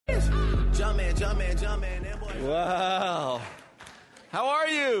Jumpin'. Wow. How are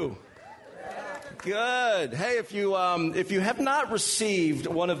you? Good. Hey, if you have not received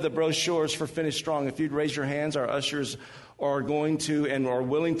one of the brochures for Finish Strong, if you'd raise your hands, our ushers are going to and are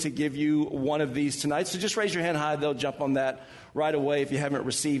willing to give you one of these tonight. So just raise your hand high. They'll jump on that right away if you haven't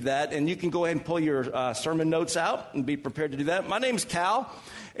received that. And you can go ahead and pull your sermon notes out and be prepared to do that. My name's Cal,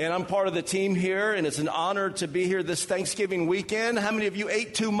 and I'm part of the team here, and it's an honor to be here this Thanksgiving weekend. How many of you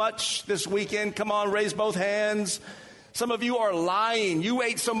ate too much this weekend? Come on, raise both hands. Some of you are lying. You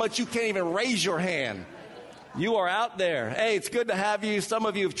ate so much you can't even raise your hand. You are out there. Hey, it's good to have you. Some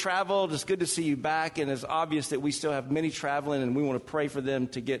of you have traveled. It's good to see you back. And it's obvious that we still have many traveling, and we want to pray for them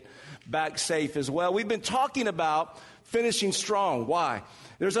to get back safe as well. We've been talking about finishing strong. Why?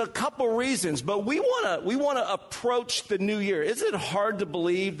 There's a couple reasons, but we want to approach the new year. Isn't it hard to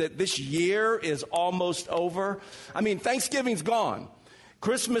believe that this year is almost over? I mean, Thanksgiving's gone.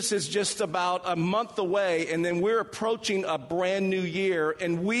 Christmas is just about a month away, and then we're approaching a brand new year,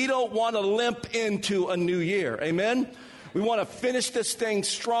 and we don't want to limp into a new year. Amen? We want to finish this thing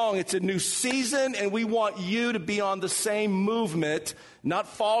strong. It's a new season, and we want you to be on the same movement, not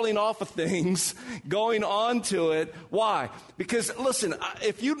falling off of things, going on to it. Why? Because, listen,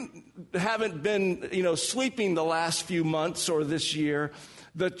 if you haven't been, sleeping the last few months or this year,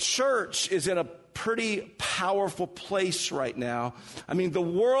 the church is in a pretty powerful place right now. I mean, the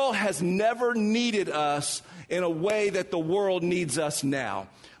world has never needed us in a way that the world needs us now.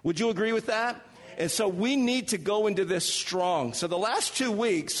 Would you agree with that? And so we need to go into this strong. So the last 2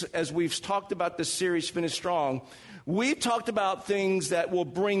 weeks, as we've talked about this series, Finish Strong, we've talked about things that will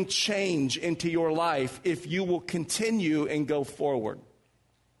bring change into your life if you will continue and go forward.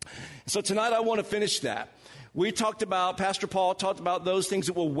 So tonight I want to finish that. Pastor Paul talked about those things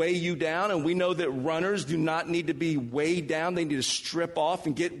that will weigh you down, and we know that runners do not need to be weighed down. They need to strip off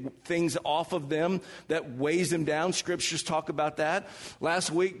and get things off of them that weighs them down. Scriptures talk about that.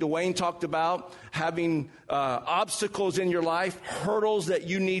 Last week, Dwayne talked about having obstacles in your life, hurdles that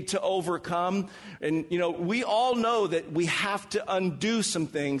you need to overcome. And, we all know that we have to undo some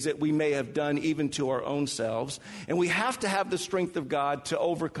things that we may have done even to our own selves. And we have to have the strength of God to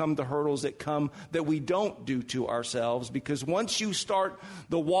overcome the hurdles that come that we don't do to ourselves, because once you start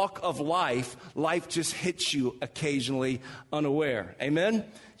the walk of life, life just hits you occasionally unaware. Amen?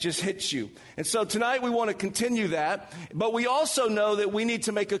 Just hits you. And so tonight we want to continue that, but we also know that we need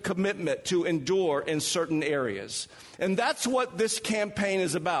to make a commitment to endure in certain areas. And that's what this campaign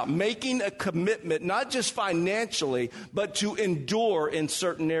is about, making a commitment, not just financially, but to endure in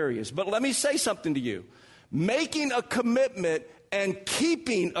certain areas. But let me say something to you. Making a commitment and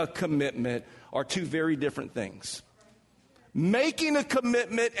keeping a commitment are two very different things. Making a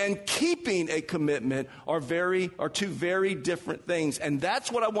commitment and keeping a commitment are two very different things. And that's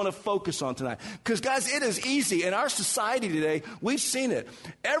what I want to focus on tonight. Because, guys, it is easy. In our society today, we've seen it.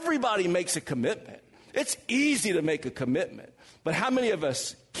 Everybody makes a commitment. It's easy to make a commitment. But how many of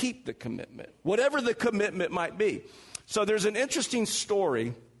us keep the commitment? Whatever the commitment might be. So there's an interesting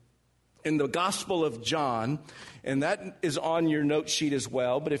story in the Gospel of John, and that is on your note sheet as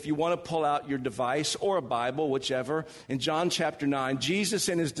well. But if you want to pull out your device or a Bible, whichever, in John chapter 9, Jesus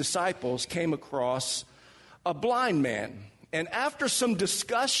and his disciples came across a blind man. And after some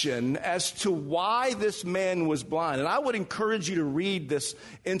discussion as to why this man was blind, and I would encourage you to read this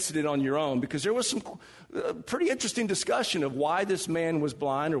incident on your own, because there was some pretty interesting discussion of why this man was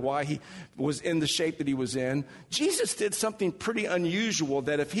blind or why he was in the shape that he was in. Jesus did something pretty unusual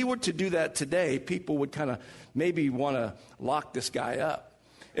that if he were to do that today, people would kind of maybe want to lock this guy up.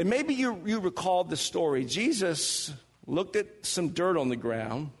 And maybe you recall the story. Jesus looked at some dirt on the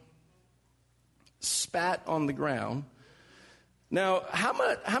ground, spat on the ground. Now, how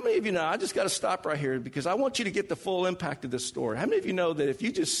many of you know, I just got to stop right here because I want you to get the full impact of this story. How many of you know that if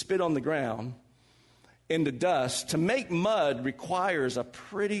you just spit on the ground in the dust, to make mud requires a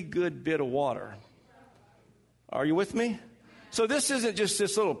pretty good bit of water? Are you with me? So this isn't just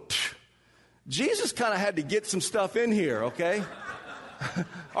this little, Jesus kind of had to get some stuff in here, okay?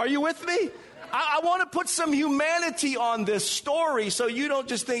 Are you with me? I want to put some humanity on this story so you don't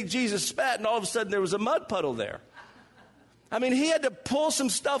just think Jesus spat and all of a sudden there was a mud puddle there. I mean, he had to pull some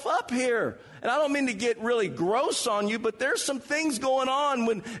stuff up here. And I don't mean to get really gross on you, but there's some things going on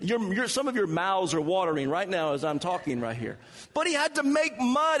when some of your mouths are watering right now as I'm talking right here. But he had to make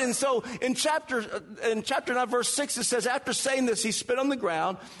mud. And so in chapter 9, verse 6, it says, after saying this, he spit on the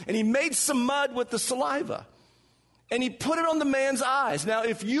ground and he made some mud with the saliva. And he put it on the man's eyes. Now,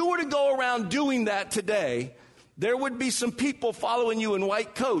 if you were to go around doing that today, there would be some people following you in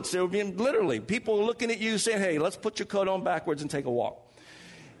white coats. There would be literally people looking at you saying, hey, let's put your coat on backwards and take a walk.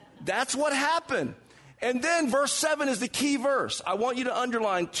 That's what happened. And then verse 7 is the key verse. I want you to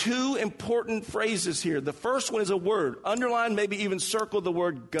underline two important phrases here. The first one is a word. Underline, maybe even circle the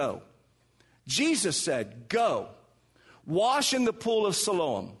word go. Jesus said, go, wash in the pool of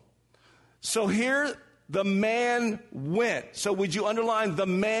Siloam. So here the man went. So would you underline the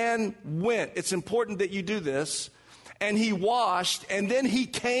man went? It's important that you do this. And he washed, and then he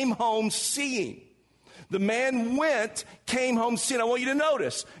came home seeing. The man went, came home seeing. I want you to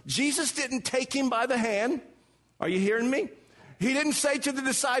notice, Jesus didn't take him by the hand. Are you hearing me? He didn't say to the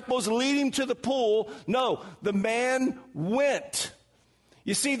disciples, lead him to the pool. No, the man went.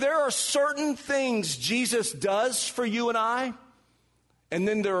 You see, there are certain things Jesus does for you and I, and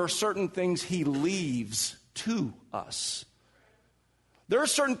then there are certain things he leaves to us. There are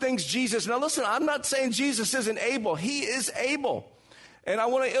certain things Jesus, now listen, I'm not saying Jesus isn't able. He is able. And I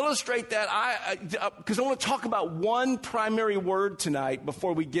want to illustrate that because I want to talk about one primary word tonight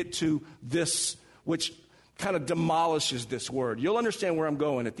before we get to this, which kind of demolishes this word. You'll understand where I'm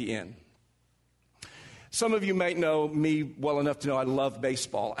going at the end. Some of you might know me well enough to know I love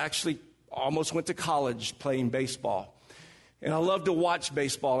baseball. Actually, almost went to college playing baseball. And I love to watch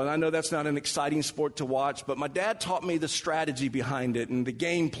baseball, and I know that's not an exciting sport to watch, but my dad taught me the strategy behind it and the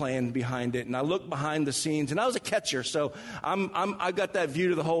game plan behind it, and I look behind the scenes, and I was a catcher, so I got that view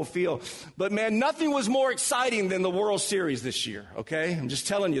to the whole field. But man, nothing was more exciting than the World Series this year, okay? I'm just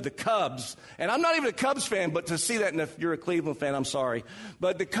telling you, the Cubs, and I'm not even a Cubs fan, but to see that, and if you're a Cleveland fan, I'm sorry,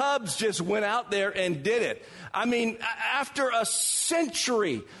 but the Cubs just went out there and did it. I mean, after a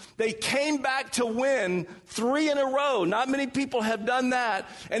century, they came back to win 3 in a row. Not many people have done that.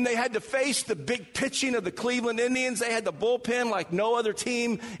 And they had to face the big pitching of the Cleveland Indians. They had the bullpen like no other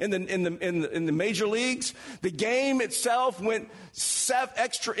team in the major leagues. The game itself went 7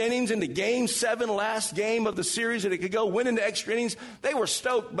 extra innings into game 7, last game of the series, and it could go win into extra innings. They were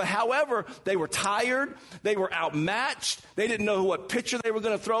stoked. But however, they were tired. They were outmatched. They didn't know what pitcher they were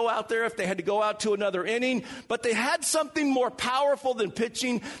going to throw out there if they had to go out to another inning. But they had something more powerful than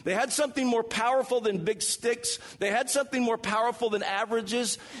pitching. They had something more powerful than big sticks. They had something more powerful than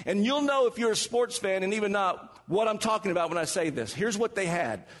averages. And you'll know if you're a sports fan and even not what I'm talking about when I say this. Here's what they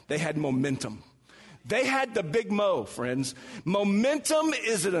had. They had momentum. They had the big mo, friends. Momentum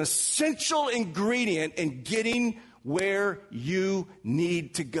is an essential ingredient in getting where you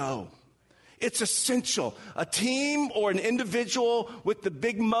need to go. It's essential. A team or an individual with the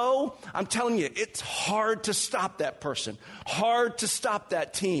big mo, I'm telling you, it's hard to stop that person, hard to stop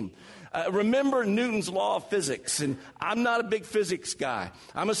that team. Remember Newton's law of physics, and I'm not a big physics guy.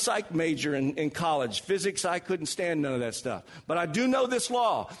 I'm a psych major in college. Physics, I couldn't stand none of that stuff. But I do know this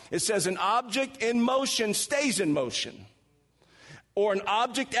law. It says an object in motion stays in motion. Or an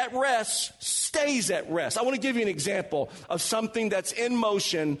object at rest stays at rest. I want to give you an example of something that's in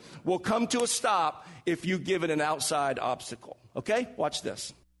motion will come to a stop if you give it an outside obstacle. Okay? Watch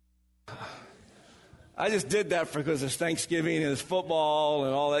this. I just did that because it's Thanksgiving and it's football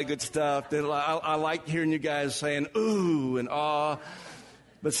and all that good stuff. I like hearing you guys saying ooh and ah.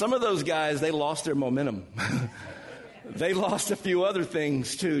 But some of those guys, they lost their momentum. They lost a few other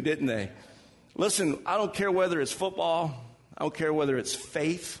things too, didn't they? Listen, I don't care whether it's football. I don't care whether it's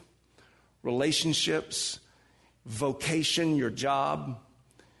faith, relationships, vocation, your job,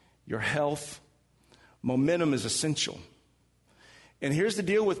 your health. Momentum is essential. And here's the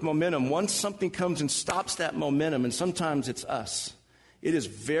deal with momentum. Once something comes and stops that momentum, and sometimes it's us, it is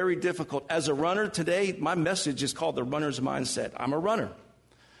very difficult. As a runner today, my message is called the runner's mindset. I'm a runner.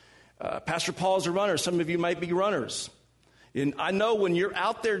 Pastor Paul's a runner. Some of you might be runners. And I know when you're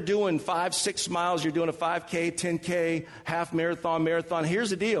out there doing 5-6 miles, you're doing a 5K, 10K, half marathon.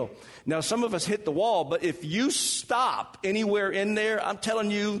 Here's the deal. Now, some of us hit the wall, but if you stop anywhere in there, I'm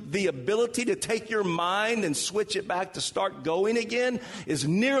telling you, the ability to take your mind and switch it back to start going again is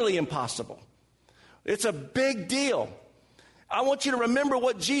nearly impossible. It's a big deal. I want you to remember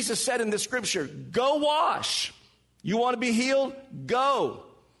what Jesus said in the scripture. Go wash. You want to be healed? Go.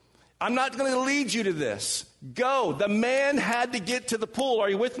 I'm not going to lead you to this. Go. The man had to get to the pool. Are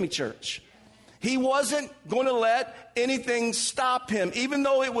you with me, church? He wasn't going to let anything stop him, even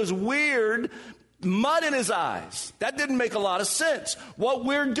though it was weird, mud in his eyes. That didn't make a lot of sense. What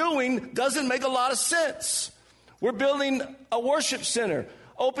we're doing doesn't make a lot of sense. We're building a worship center,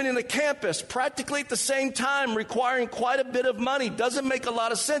 opening a campus practically at the same time, requiring quite a bit of money. Doesn't make a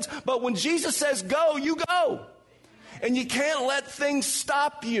lot of sense. But when Jesus says go, you go. And you can't let things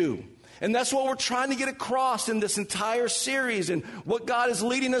stop you. And that's what we're trying to get across in this entire series and what God is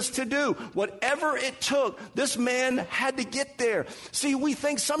leading us to do. Whatever it took, this man had to get there. See, we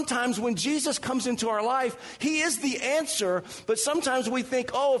think sometimes when Jesus comes into our life, he is the answer, but sometimes we think,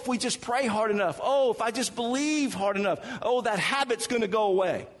 oh, if we just pray hard enough, oh, if I just believe hard enough, oh, that habit's going to go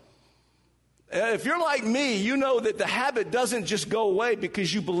away. If you're like me, you know that the habit doesn't just go away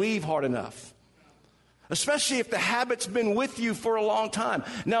because you believe hard enough. Especially if the habit's been with you for a long time.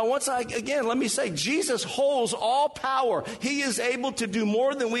 Now, let me say, Jesus holds all power. He is able to do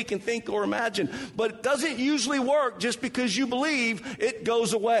more than we can think or imagine. But it doesn't usually work just because you believe it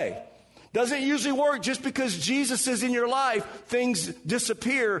goes away. Doesn't usually work just because Jesus is in your life, things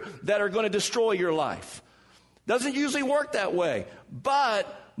disappear that are going to destroy your life. Doesn't usually work that way.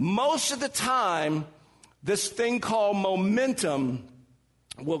 But most of the time, this thing called momentum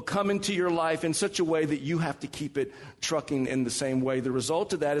will come into your life in such a way that you have to keep it trucking in the same way. The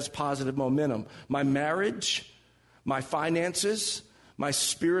result of that is positive momentum. My marriage, my finances, my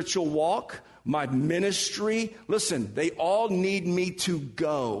spiritual walk, my ministry, listen, they all need me to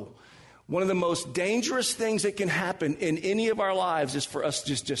go. One of the most dangerous things that can happen in any of our lives is for us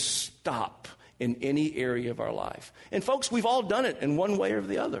to just stop in any area of our life. And folks, we've all done it in one way or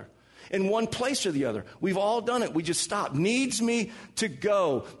the other. In one place or the other. We've all done it. We just stop. Needs me to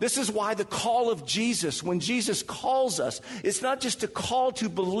go. This is why the call of Jesus, when Jesus calls us, it's not just a call to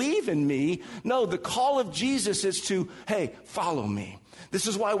believe in me. No, the call of Jesus is to, hey, follow me. This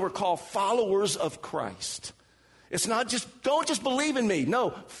is why we're called followers of Christ. It's not just, don't just believe in me. No,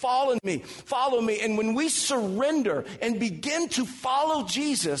 follow me. Follow me. And when we surrender and begin to follow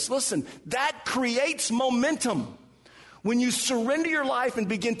Jesus, listen, that creates momentum. When you surrender your life and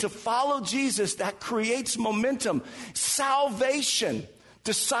begin to follow Jesus, that creates momentum. Salvation,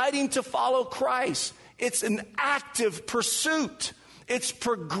 deciding to follow Christ, it's an active pursuit. It's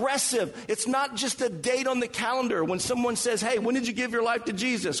progressive. It's not just a date on the calendar. When someone says, hey, when did you give your life to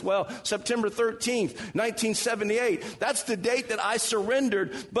Jesus? Well, September 13th, 1978. That's the date that I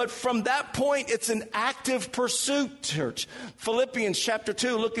surrendered. But from that point, it's an active pursuit, church. Philippians chapter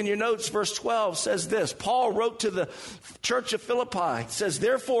 2, look in your notes, verse 12 says this. Paul wrote to the church of Philippi, says,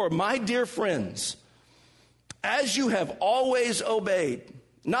 therefore, my dear friends, as you have always obeyed,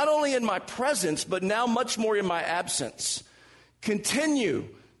 not only in my presence, but now much more in my absence, continue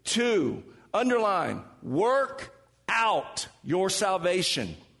to, underline, work out your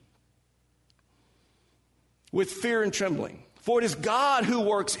salvation with fear and trembling. For it is God who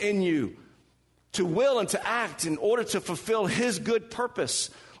works in you to will and to act in order to fulfill his good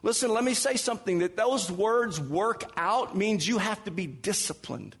purpose. Listen, let me say something, that those words work out means you have to be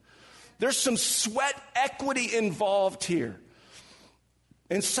disciplined. There's some sweat equity involved here.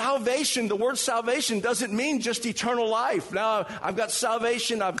 And salvation, the word salvation doesn't mean just eternal life. Now, I've got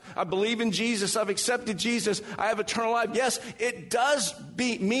salvation. I believe in Jesus. I've accepted Jesus. I have eternal life. Yes, it does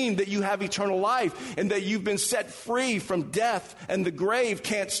mean that you have eternal life and that you've been set free from death and the grave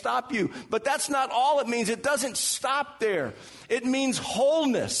can't stop you. But that's not all it means. It doesn't stop there. It means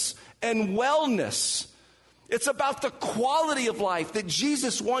wholeness and wellness. It's about the quality of life that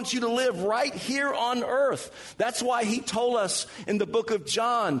Jesus wants you to live right here on earth. That's why he told us in the book of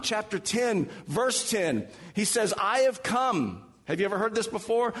John, chapter 10, verse 10, he says, I have come. Have you ever heard this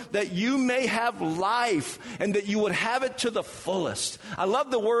before? That you may have life and that you would have it to the fullest. I love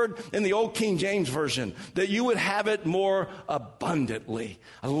the word in the old King James Version, that you would have it more abundantly.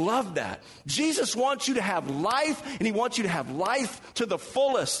 I love that. Jesus wants you to have life, and he wants you to have life to the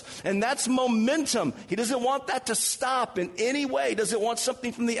fullest. And that's momentum. He doesn't want that to stop in any way. He doesn't want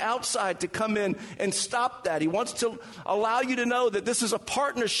something from the outside to come in and stop that. He wants to allow you to know that this is a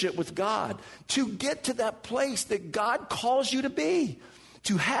partnership with God to get to that place that God calls you to be,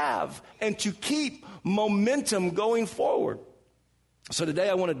 to have and to keep momentum going forward. So today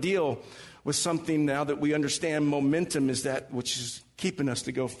I want to deal with something now that we understand momentum is that which is keeping us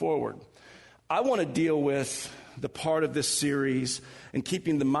to go forward. I want to deal with the part of this series and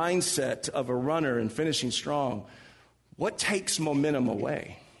keeping the mindset of a runner and finishing strong. What takes momentum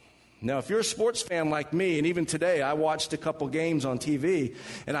away? Now, if you're a sports fan like me, and even today I watched a couple games on TV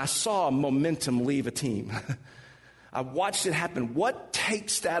and I saw momentum leave a team. I watched it happen. What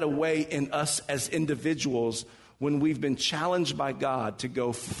takes that away in us as individuals when we've been challenged by God to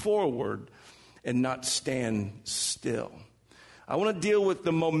go forward and not stand still? I want to deal with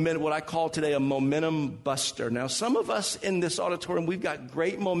the momentum, what I call today a momentum buster. Now, some of us in this auditorium, we've got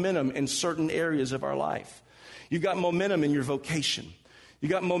great momentum in certain areas of our life. You've got momentum in your vocation. You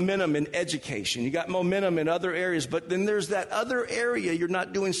got momentum in education. You got momentum in other areas. But then there's that other area you're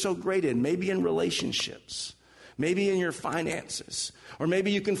not doing so great in, maybe in relationships. maybe in your finances, or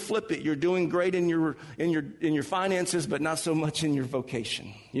maybe you can flip it. You're doing great in your finances, but not so much in your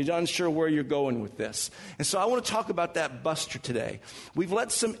vocation. You're unsure where you're going with this. And so I want to talk about that buster today. We've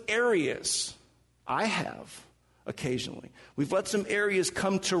let some areas, I have occasionally, we've let some areas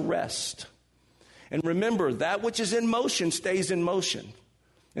come to rest. And remember, that which is in motion stays in motion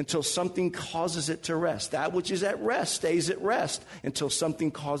until something causes it to rest. That which is at rest stays at rest until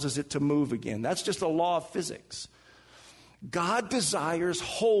something causes it to move again. That's just a law of physics. God desires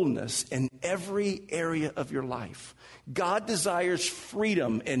wholeness in every area of your life. God desires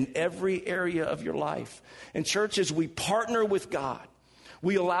freedom in every area of your life. And church, as we partner with God,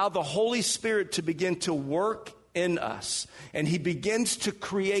 we allow the Holy Spirit to begin to work in us, and he begins to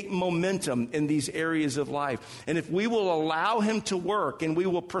create momentum in these areas of life. And if we will allow him to work and we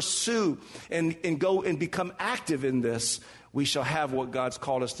will pursue and go and become active in this, we shall have what God's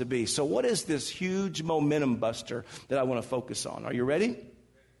called us to be. So what is this huge momentum buster that I want to focus on? Are you ready?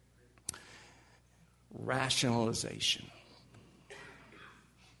 Rationalization.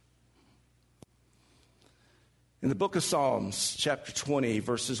 In the book of Psalms, chapter 20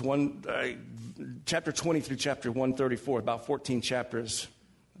 through chapter 134, about 14 chapters,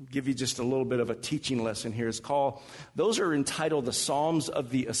 I'll give you just a little bit of a teaching lesson here. Those are entitled the Psalms of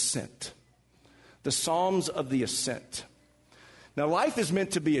the Ascent. The Psalms of the Ascent. Now, life is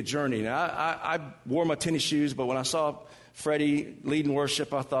meant to be a journey. Now, I wore my tennis shoes, but when I saw Freddie leading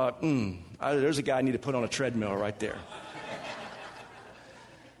worship, I thought, there's a guy I need to put on a treadmill right there.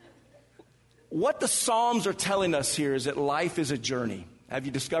 What the Psalms are telling us here is that life is a journey. Have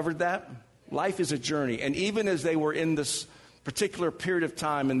you discovered that? Life is a journey. And even as they were in this particular period of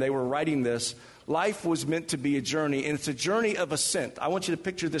time and they were writing this, life was meant to be a journey, and it's a journey of ascent. I want you to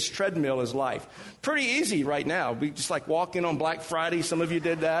picture this treadmill as life. Pretty easy right now. We just like walking on Black Friday. Some of you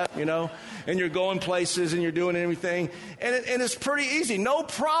did that, and you're going places and you're doing everything. And it's pretty easy. No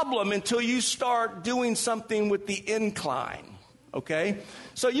problem until you start doing something with the incline. Okay?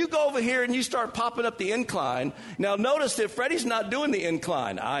 So you go over here and you start popping up the incline. Now notice that Freddie's not doing the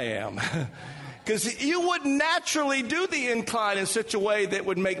incline. I am. Because you wouldn't naturally do the incline in such a way that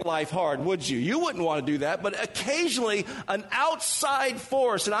would make life hard, would you? You wouldn't want to do that. But occasionally, an outside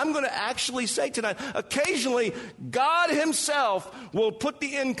force, and I'm going to actually say tonight, occasionally, God himself will put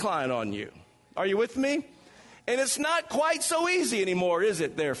the incline on you. Are you with me? And it's not quite so easy anymore, is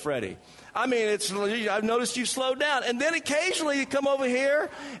it there, Freddie? I mean, I've noticed you slow down. And then occasionally you come over here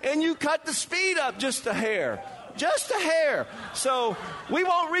and you cut the speed up just a hair. Just a hair. So we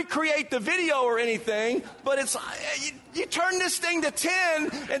won't recreate the video or anything, but it's you turn this thing to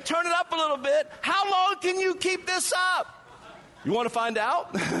 10 and turn it up a little bit. How long can you keep this up? You want to find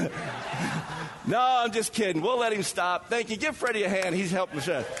out? No, I'm just kidding. We'll let him stop. Thank you. Give Freddie a hand. He's helping us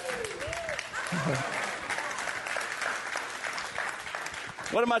out.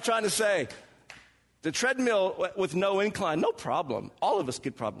 What am I trying to say? The treadmill with no incline, no problem. All of us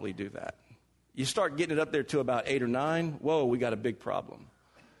could probably do that. You start getting it up there to about 8 or 9, whoa, we got a big problem.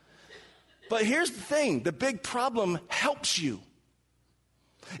 But here's the thing. The big problem helps you.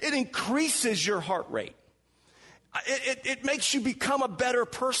 It increases your heart rate. It makes you become a better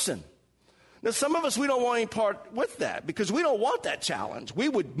person. Now, some of us, we don't want any part with that because we don't want that challenge. We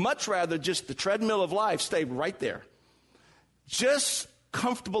would much rather just the treadmill of life stay right there. Just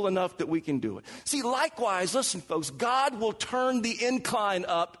comfortable enough that we can do it. See, likewise, listen, folks, God will turn the incline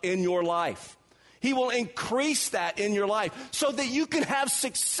up in your life. He will increase that in your life so that you can have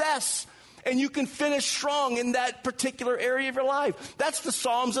success and you can finish strong in that particular area of your life. That's the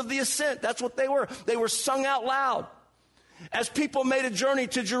Psalms of the Ascent. That's what they were. They were sung out loud as people made a journey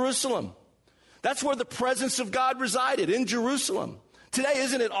to Jerusalem. That's where the presence of God resided, in Jerusalem. Today,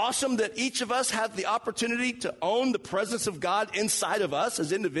 isn't it awesome that each of us have the opportunity to own the presence of God inside of us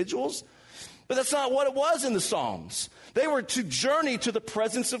as individuals? But that's not what it was in the Psalms. They were to journey to the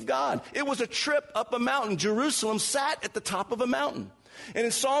presence of God. It was a trip up a mountain. Jerusalem sat at the top of a mountain. And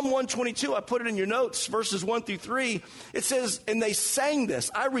in Psalm 122, I put it in your notes, verses 1 through 3, it says, and they sang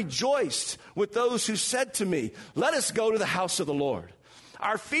this, I rejoiced with those who said to me, let us go to the house of the Lord.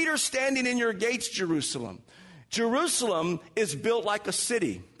 Our feet are standing in your gates, Jerusalem. Jerusalem is built like a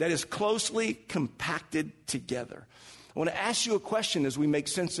city that is closely compacted together. I want to ask you a question as we make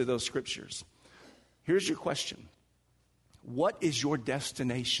sense of those scriptures. Here's your question. What is your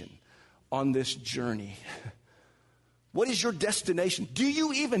destination on this journey? What is your destination? Do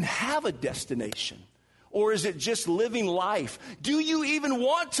you even have a destination? Or is it just living life? Do you even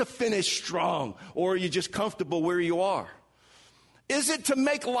want to finish strong? Or are you just comfortable where you are? Is it to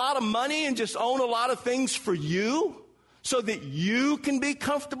make a lot of money and just own a lot of things for you? so that you can be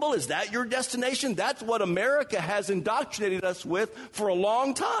comfortable? Is that your destination? That's what America has indoctrinated us with for a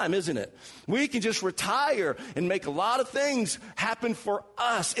long time, isn't it? We can just retire and make a lot of things happen for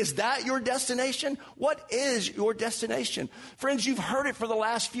us. Is that your destination? What is your destination? Friends, you've heard it for the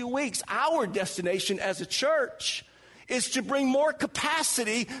last few weeks. Our destination as a church is to bring more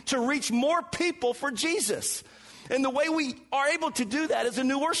capacity to reach more people for Jesus. And the way we are able to do that is a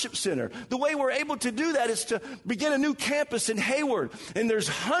new worship center. The way we're able to do that is to begin a new campus in Hayward. And there's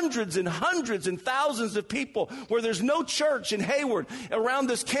hundreds and hundreds and thousands of people where there's no church in Hayward around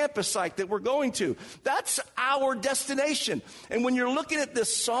this campus site that we're going to. That's our destination. And when you're looking at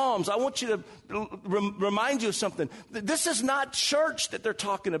this Psalms, I want you to remind you of something. This is not church that they're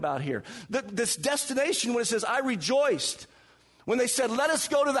talking about here. This destination, when it says, I rejoiced, when they said, let us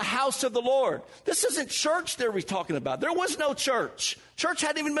go to the house of the Lord. This isn't church they're talking about. There was no church. Church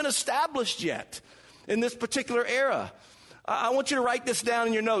hadn't even been established yet in this particular era. I want you to write this down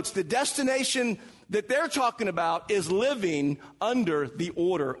in your notes. The destination that they're talking about is living under the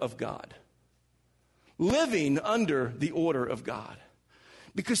order of God. Living under the order of God.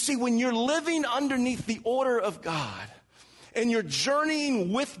 Because see, when you're living underneath the order of God, and you're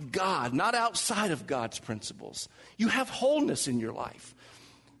journeying with God, not outside of God's principles, you have wholeness in your life.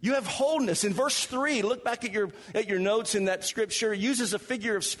 You have wholeness. In verse 3, look back at your notes in that scripture. It uses a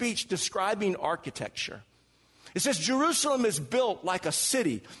figure of speech describing architecture. It says, Jerusalem is built like a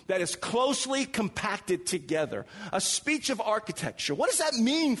city that is closely compacted together. A speech of architecture. What does that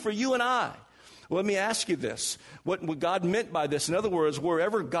mean for you and I? Well, let me ask you this. What God meant by this, in other words,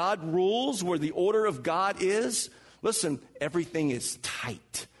 wherever God rules, where the order of God is, listen, everything is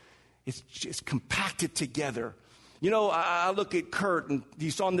tight. It's compacted together. You know, I look at Kurt, and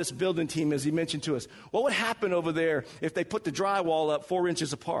he's on this building team, as he mentioned to us. What would happen over there if they put the drywall up 4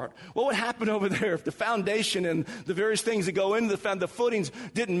 inches apart? What would happen over there if the foundation and the various things that go into the footings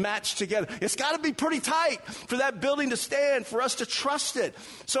didn't match together? It's got to be pretty tight for that building to stand, for us to trust it.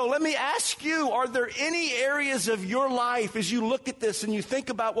 So let me ask you, are there any areas of your life, as you look at this and you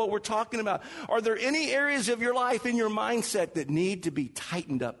think about what we're talking about, are there any areas of your life in your mindset that need to be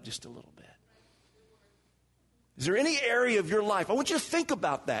tightened up just a little bit? Is there any area of your life? I want you to think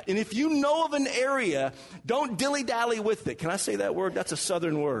about that. And if you know of an area, don't dilly-dally with it. Can I say that word? That's a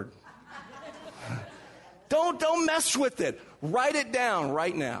southern word. Don't mess with it. Write it down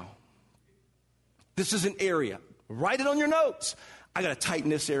right now. This is an area. Write it on your notes. I got to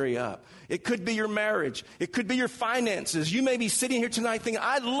tighten this area up. It could be your marriage. It could be your finances. You may be sitting here tonight thinking,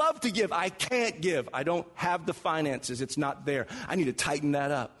 I'd love to give. I can't give. I don't have the finances. It's not there. I need to tighten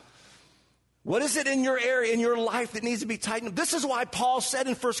that up. What is it in your area, in your life that needs to be tightened up? This is why Paul said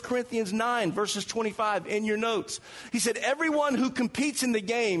in 1 Corinthians 9, verses 25, in your notes, he said, everyone who competes in the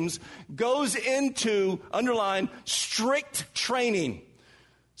games goes into, underline, strict training.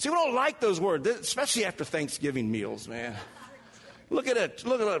 See, we don't like those words, especially after Thanksgiving meals, man. Look at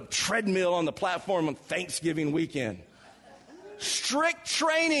a treadmill on the platform on Thanksgiving weekend. Strict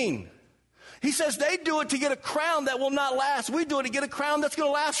training. He says they do it to get a crown that will not last. We do it to get a crown that's going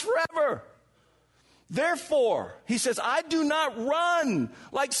to last forever. Therefore, he says, I do not run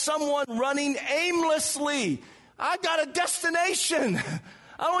like someone running aimlessly. I got a destination.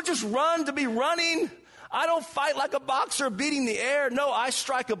 I don't just run to be running. I don't fight like a boxer beating the air. No, I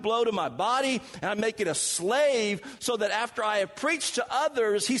strike a blow to my body and I make it a slave so that after I have preached to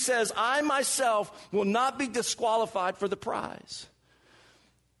others, he says, I myself will not be disqualified for the prize.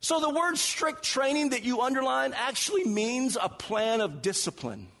 So the word strict training that you underline actually means a plan of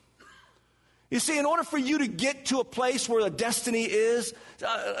discipline. You see, in order for you to get to a place where a destiny is,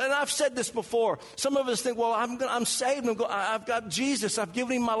 and I've said this before, some of us think, well, I'm saved, I've got Jesus, I've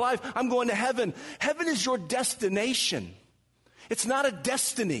given him my life, I'm going to heaven. Heaven is your destination. It's not a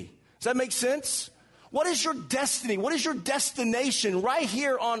destiny. Does that make sense? What is your destiny? What is your destination right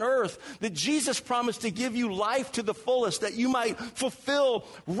here on earth that Jesus promised to give you life to the fullest, that you might fulfill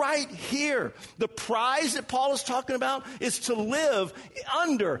right here? The prize that Paul is talking about is to live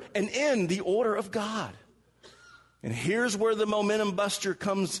under and in the order of God. And here's where the momentum buster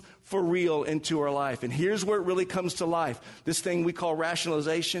comes for real into our life. And here's where it really comes to life. This thing we call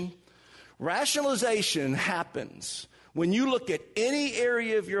rationalization. Rationalization happens when you look at any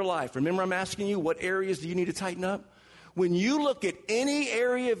area of your life. Remember, I'm asking you, what areas do you need to tighten up? When you look at any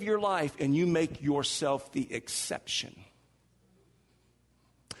area of your life and you make yourself the exception.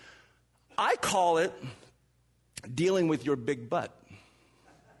 I call it dealing with your big butt.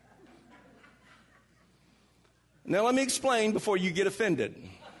 Now, let me explain before you get offended.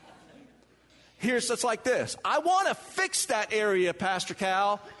 It's like this. I want to fix that area, Pastor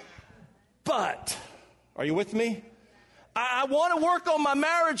Cal, but, are you with me? I want to work on my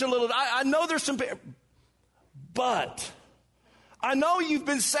marriage a little. I know there's some, but I know you've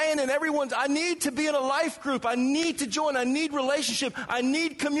been saying in everyone's, I need to be in a life group. I need to join. I need relationship. I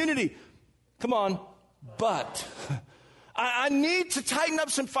need community. Come on. But I need to tighten up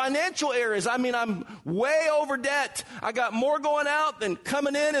some financial areas. I mean, I'm way over debt. I got more going out than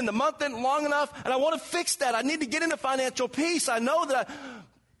coming in, and the month isn't long enough, and I want to fix that. I need to get into financial peace. I know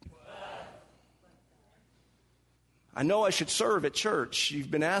I should serve at church.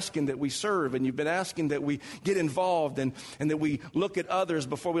 You've been asking that we serve, and you've been asking that we get involved and that we look at others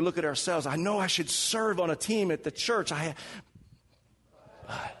before we look at ourselves. I know I should serve on a team at the church.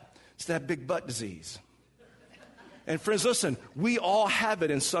 It's that big butt disease. And friends, listen, we all have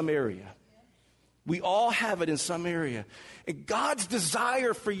it in some area. We all have it in some area. And God's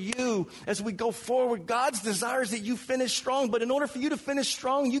desire for you as we go forward, God's desire is that you finish strong. But in order for you to finish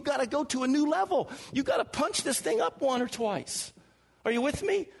strong, you got to go to a new level. You got to punch this thing up one or twice. Are you with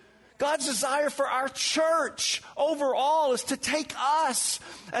me? God's desire for our church overall is to take us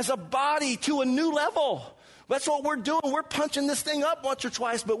as a body to a new level. That's what we're doing. We're punching this thing up once or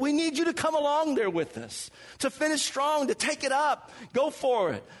twice, but we need you to come along there with us, to finish strong, to take it up. Go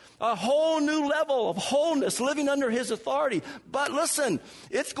for it. A whole new level of wholeness, living under His authority. But listen,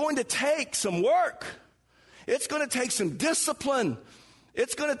 it's going to take some work. It's going to take some discipline.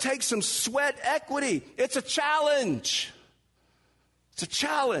 It's going to take some sweat equity. It's a challenge. It's a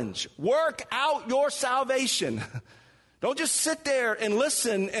challenge. Work out your salvation. Don't just sit there and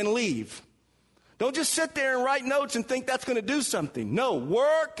listen and leave. Don't just sit there and write notes and think that's going to do something. No,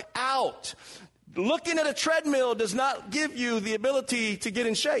 work out. Looking at a treadmill does not give you the ability to get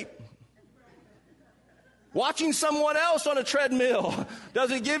in shape. Watching someone else on a treadmill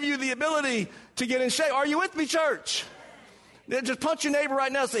doesn't give you the ability to get in shape. Are you with me, church? Just punch your neighbor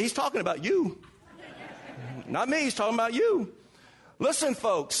right now and say, he's talking about you. Not me, he's talking about you. Listen,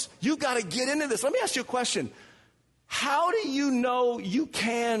 folks, you got to get into this. Let me ask you a question. How do you know you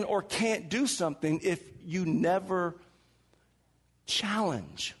can or can't do something if you never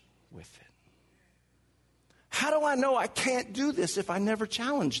challenge with it? How do I know I can't do this if I never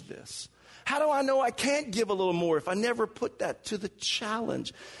challenge this? How do I know I can't give a little more if I never put that to the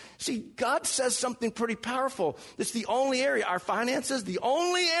challenge? See, God says something pretty powerful. It's the only area, our finances, the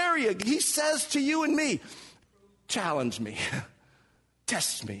only area He says to you and me, challenge me,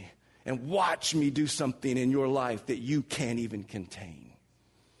 test me, and watch me do something in your life that you can't even contain.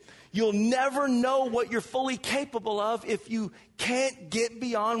 You'll never know what you're fully capable of if you can't get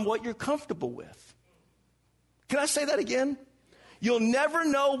beyond what you're comfortable with. Can I say that again? You'll never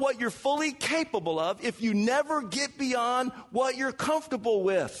know what you're fully capable of if you never get beyond what you're comfortable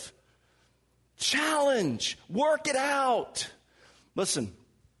with. Challenge. Work it out. Listen.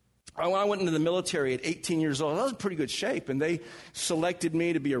 When I went into the military at 18 years old, I was in pretty good shape, and they selected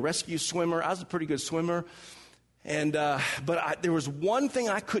me to be a rescue swimmer. I was a pretty good swimmer, but there was one thing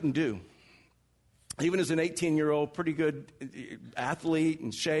I couldn't do. Even as an 18-year-old, pretty good athlete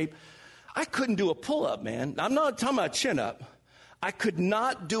and shape, I couldn't do a pull-up, man. I'm not talking about chin-up. I could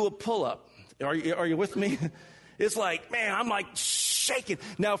not do a pull-up. Are you with me? It's like, man, I'm like shaking.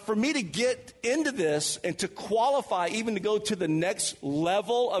 Now, for me to get into this and to qualify even to go to the next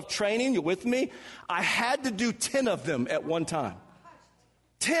level of training, you with me? I had to do 10 of them at one time.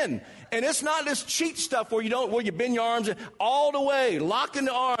 10. And it's not this cheat stuff where you bend your arms all the way, locking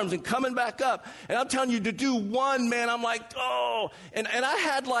the arms and coming back up. And I'm telling you, to do one, man, I'm like, oh. And I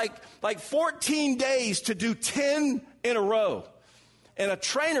had like 14 days to do 10 in a row. And a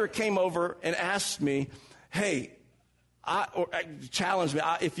trainer came over and asked me, hey, challenged me.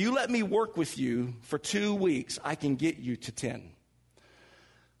 If you let me work with you for 2 weeks, I can get you to 10.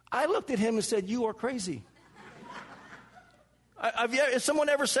 I looked at him and said, you are crazy. Has someone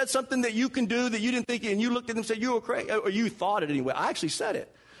ever said something that you can do that you didn't think, and you looked at them and said, you were crazy, or you thought it anyway? I actually said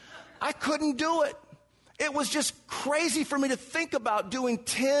it. I couldn't do it. It was just crazy for me to think about doing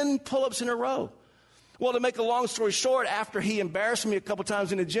 10 pull-ups in a row. Well, to make a long story short, after he embarrassed me a couple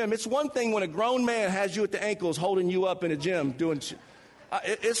times in the gym, it's one thing when a grown man has you at the ankles holding you up in the gym doing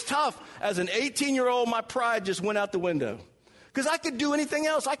it's tough. As an 18-year-old, my pride just went out the window. Because I could do anything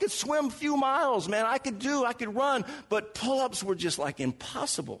else. I could swim a few miles, man. I could run. But pull-ups were just like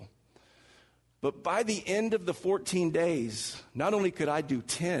impossible. But by the end of the 14 days, not only could I do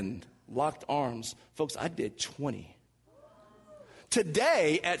 10 locked arms, folks, I did 20.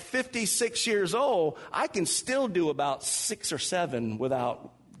 Today, at 56 years old, I can still do about 6 or 7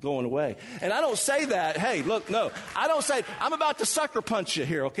 without going away. And I don't say that, hey, look, no. I don't say, I'm about to sucker punch you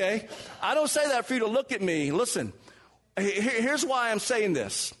here, okay? I don't say that for you to look at me. Listen, Here's why I'm saying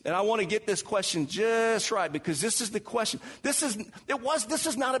this, and I want to get this question just right, because this is the question. This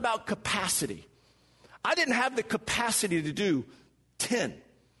is not about capacity. I didn't have the capacity to do 10.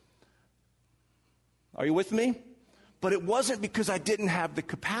 Are you with me? But it wasn't because I didn't have the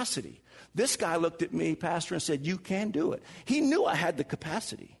capacity. This guy looked at me, pastor, and said, you can do it. He knew I had the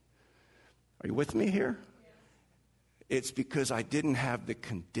capacity. Are you with me here? It's because I didn't have the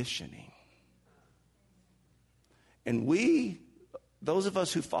conditioning. And those of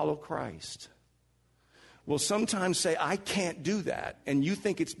us who follow Christ, will sometimes say, I can't do that. And you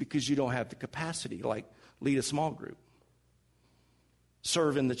think it's because you don't have the capacity, like lead a small group,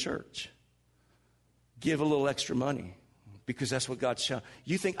 serve in the church, give a little extra money, because that's what God's shown.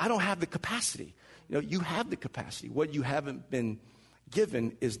 You think, I don't have the capacity. You have the capacity. What you haven't been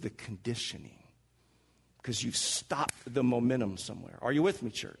given is the conditioning, because you've stopped the momentum somewhere. Are you with me,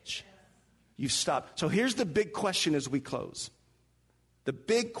 church? You've stopped. So here's the big question as we close. The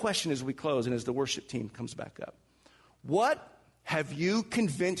big question as we close and as the worship team comes back up. What have you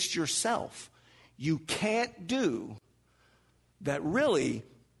convinced yourself you can't do that really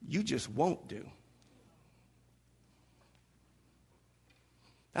you just won't do?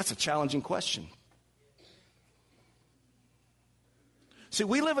 That's a challenging question. See,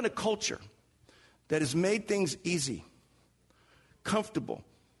 we live in a culture that has made things easy, comfortable.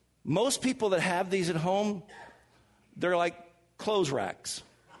 Most people that have these at home, they're like clothes racks,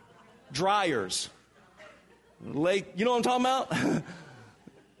 dryers, you know what I'm talking about?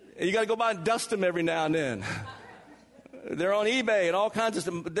 You got to go by and dust them every now and then. They're on eBay and all kinds of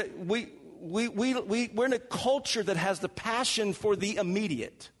stuff. We're in a culture that has the passion for the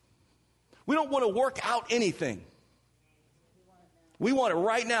immediate. We don't want to work out anything. We want it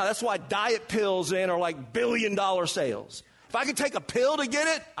right now. That's why diet pills are like billion-dollar sales. If I could take a pill to get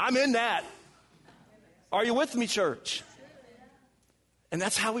it, I'm in that. Are you with me, church? And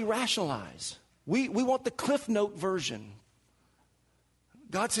that's how we rationalize. We want the Cliff Note version.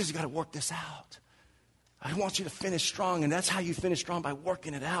 God says you got to work this out. I want you to finish strong, and that's how you finish strong, by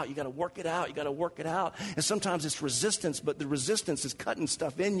working it out. You got to work it out. You got to work it out. And sometimes it's resistance, but the resistance is cutting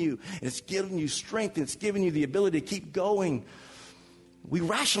stuff in you, and it's giving you strength, and it's giving you the ability to keep going. We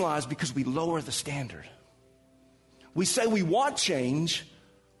rationalize because we lower the standard. We say we want change,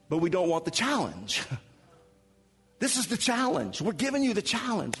 but we don't want the challenge. This is the challenge. We're giving you the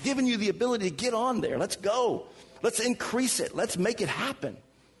challenge, giving you the ability to get on there. Let's go. Let's increase it. Let's make it happen.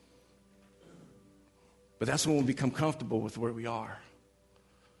 But that's when we become comfortable with where we are.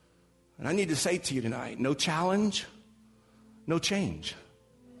 And I need to say to you tonight, no challenge, no change.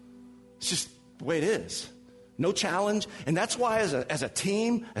 It's just the way it is. No challenge. And that's why as a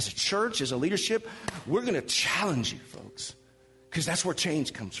team, as a church, as a leadership, we're going to challenge you, folks, because that's where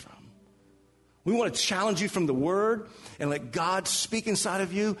change comes from. We want to challenge you from the Word and let God speak inside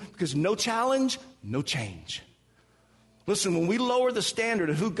of you, because no challenge, no change. Listen, when we lower the standard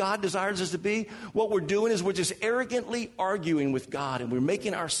of who God desires us to be, what we're doing is we're just arrogantly arguing with God, and we're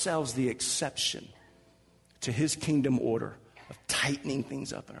making ourselves the exception to His kingdom order of tightening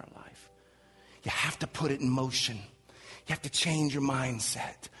things up in our life. You have to put it in motion. You have to change your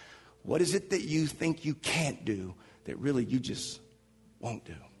mindset. What is it that you think you can't do that really you just won't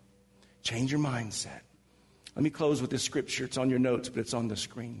do? Change your mindset. Let me close with this scripture. It's on your notes, but it's on the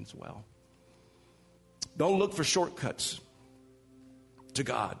screen as well. Don't look for shortcuts to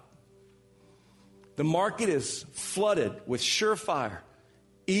God. The market is flooded with surefire,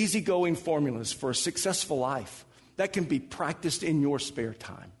 easygoing formulas for a successful life that can be practiced in your spare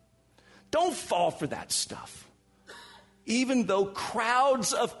time. Don't fall for that stuff, even though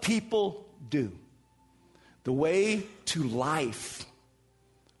crowds of people do. The way to life,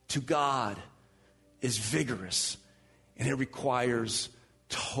 to God, is vigorous, and it requires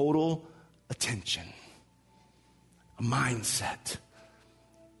total attention, a mindset.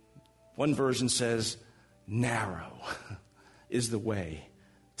 One version says, narrow is the way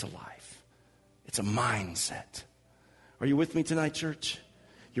to life. It's a mindset. Are you with me tonight, church?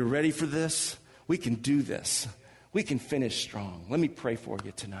 You're ready for this? We can do this. We can finish strong. Let me pray for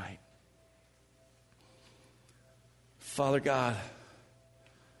you tonight. Father God,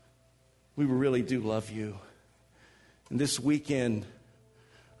 we really do love you. And this weekend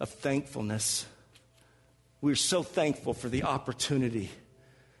of thankfulness, we're so thankful for the opportunity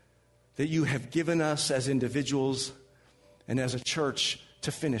that you have given us as individuals and as a church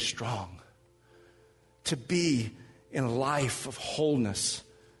to finish strong, to be in a life of wholeness,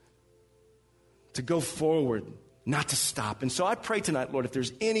 to go forward, not to stop. And so I pray tonight, Lord, if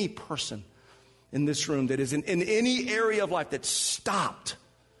there's any person in this room that is in any area of life that's stopped,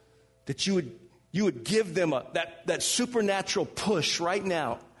 that you would You would give them that supernatural push right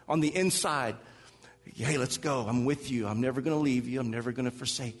now on the inside. Hey, let's go. I'm with you. I'm never going to leave you. I'm never going to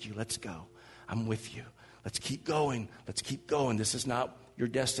forsake you. Let's go. I'm with you. Let's keep going. Let's keep going. This is not your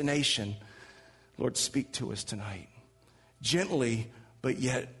destination. Lord, speak to us tonight. Gently, but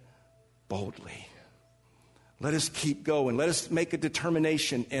yet boldly. Let us keep going. Let us make a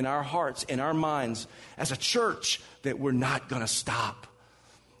determination in our hearts, in our minds, as a church, that we're not going to stop.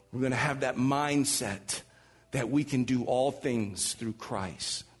 We're going to have that mindset that we can do all things through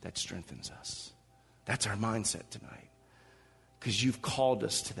Christ that strengthens us. That's our mindset tonight. Because you've called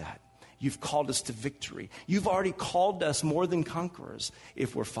us to that. You've called us to victory. You've already called us more than conquerors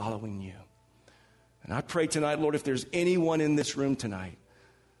if we're following you. And I pray tonight, Lord, if there's anyone in this room tonight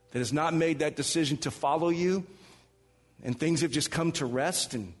that has not made that decision to follow you, and things have just come to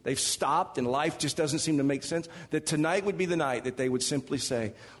rest and they've stopped and life just doesn't seem to make sense, that tonight would be the night that they would simply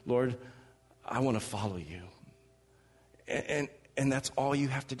say, Lord, I want to follow you. And that's all you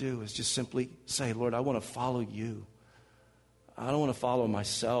have to do is just simply say, Lord, I want to follow you. I don't want to follow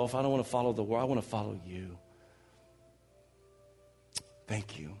myself. I don't want to follow the world. I want to follow you.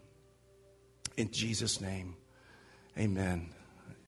 Thank you. In Jesus' name, amen.